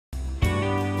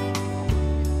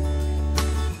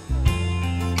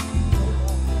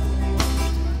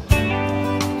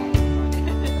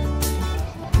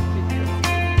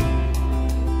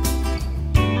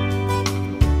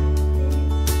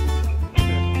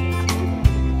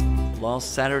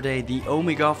Last Saturday, the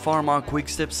Omega Pharma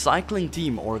Quickstep cycling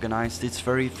team organized its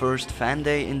very first fan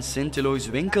day in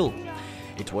Sint-Eloois-Winkel.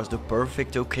 It was the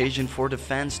perfect occasion for the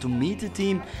fans to meet the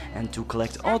team and to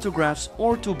collect autographs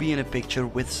or to be in a picture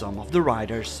with some of the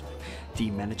riders.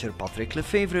 Team manager Patrick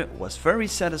Lefevre was very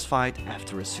satisfied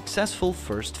after a successful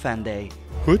first fan day.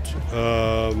 Goed,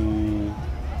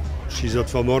 misschien zat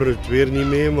vanmorgen het weer niet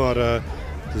mee, maar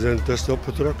we zijn intussen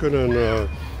opgetrokken en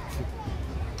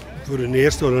voor een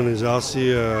eerste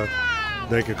organisatie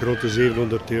denk ik rond de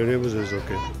 700 deelnemers, dus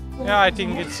oké. Yeah, I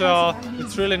think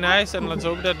it's really nice, and let's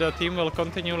hope that the team will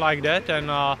continue like that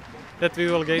and that we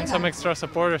will gain some extra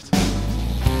supporters.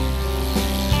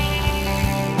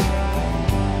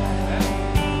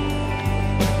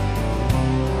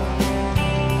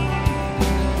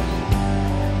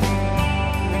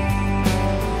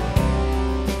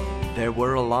 There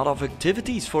were a lot of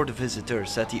activities for the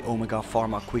visitors at the Omega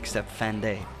Pharma Quickstep Fan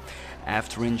Day.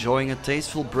 After enjoying a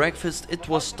tasteful breakfast, it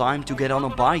was time to get on a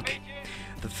bike.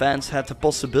 The fans had the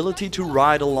possibility to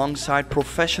ride alongside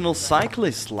professional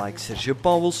cyclists like Serge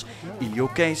Pauwels, Iljo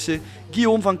Keijse,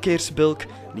 Guillaume van Keersbulk,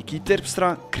 Niki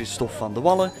Terpstra, Christophe van de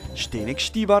Wallen, Stenik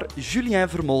Stibar, Julien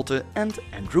Vermolten and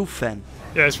Andrew Fan.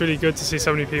 Yeah, it's really good to see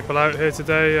so many people out here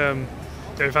today.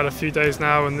 We've had a few days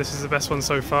now and this is the best one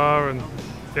so far, and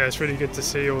yeah, it's really good to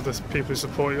see all the people who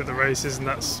support you at the races, and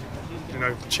that's, you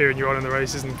know, cheering you on in the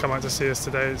races and come out to see us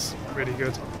today. It's really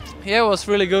good. Yeah, it was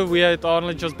really good. We had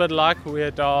only just bad luck. We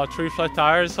had 3 flat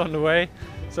tires on the way,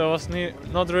 so it was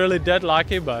not really that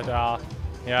lucky, but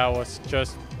yeah, it was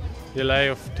just delay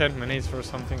of 10 minutes or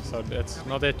something, so that's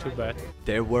not that too bad.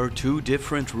 There were 2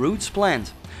 different routes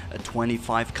planned, a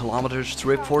 25 kilometers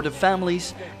trip for the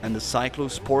families and a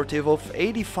cyclo-sportive of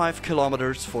 85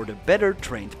 kilometers for the better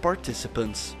trained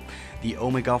participants. The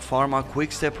Omega Pharma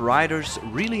Quickstep riders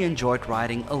really enjoyed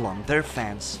riding along their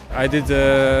fans. I did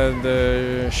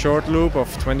the short loop of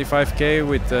 25k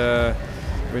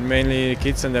with mainly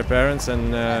kids and their parents,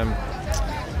 and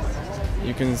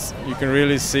you can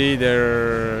really see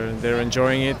they're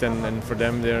enjoying it, and for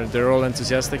them they're all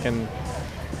enthusiastic, and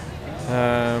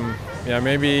yeah,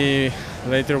 maybe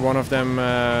later one of them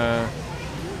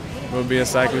will be a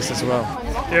cyclist as well.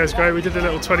 Yeah, it's great. We did the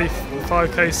little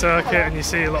 25k circuit, and you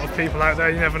see a lot of people out there.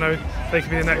 You never know, they could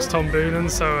be the next Tom Boonen,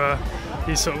 so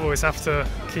you sort of always have to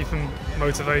keep them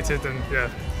motivated, and yeah,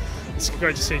 it's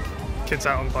great to see kids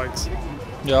out on bikes.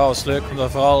 Ja, dat was leuk.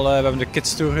 Omdat vooral, we hebben de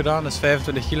Kids Tour gedaan, dus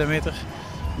 25 kilometer.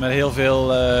 Met heel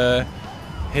veel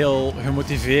heel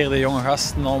gemotiveerde jonge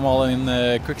gasten, allemaal in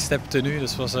quickstep tenue.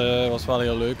 Dus het was wel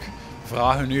heel leuk.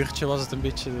 Vragenuurtje was het een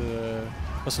beetje.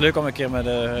 Het was leuk om een keer met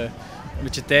een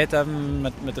beetje tijd te hebben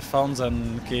met de fans en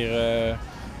een keer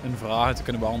hun vragen te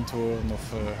kunnen beantwoorden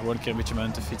of gewoon een keer een beetje met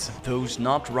hen te fietsen. Those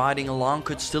not riding along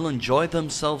could still enjoy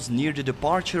themselves near the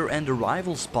departure and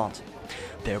arrival spot.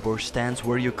 There were stands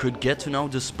where you could get to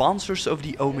know the sponsors of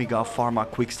the Omega Pharma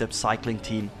Quickstep cycling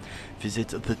team, visit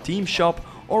the team shop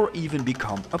or even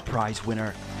become a prize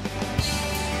winner.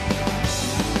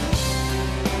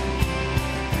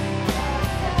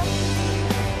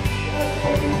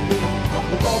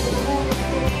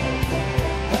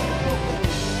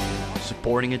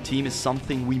 Supporting a team is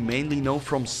something we mainly know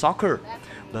from soccer,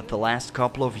 but the last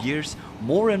couple of years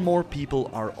more and more people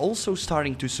are also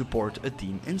starting to support a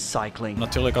team in cycling.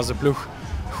 Natuurlijk, als de ploeg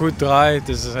goed draait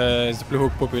is de ploeg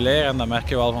ook populair, en dat merk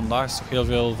je wel vandaag. Er is toch heel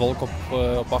veel volk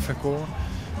op afgekomen.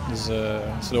 Dus dat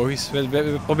is logisch.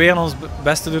 We proberen ons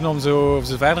best te doen om zo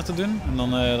verder te doen, en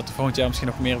dan dat er volgend jaar misschien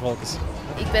nog meer volk is.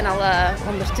 Ik ben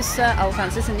ondertussen al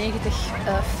van 96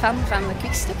 fan van de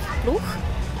Quickstep ploeg.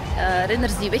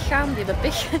 Renners die weggaan, die hebben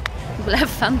pech. Ik blijf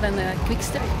fan van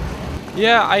Quickstep.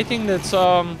 Yeah, I think that's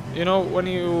you know, when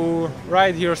you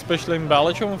ride here, especially in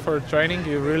Belgium for training,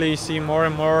 you really see more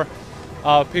and more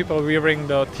people wearing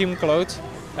the team clothes,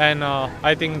 and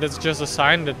I think that's just a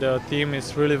sign that the team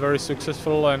is really very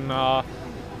successful, and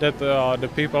that the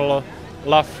people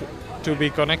love to be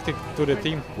connected to the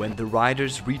team. When the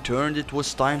riders returned, it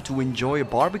was time to enjoy a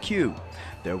barbecue.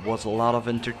 There was a lot of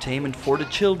entertainment for the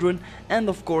children, and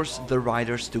of course the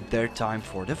riders took their time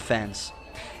for the fans.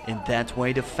 In that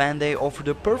way, the fan day offered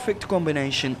a perfect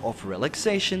combination of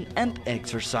relaxation and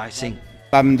exercising.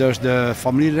 We hebben dus de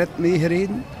familierit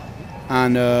meegereden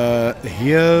en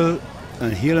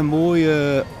een hele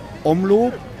mooie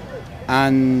omloop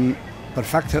en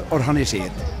perfect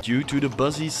georganiseerd. Due to the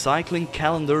busy cycling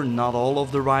calendar, not all of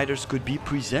the riders could be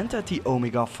present at the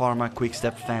Omega Pharma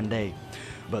Quickstep Fan Day.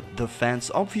 But the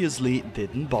fans obviously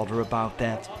didn't bother about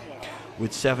that.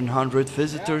 With 700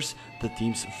 visitors, the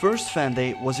team's first fan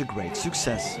day was a great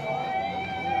success.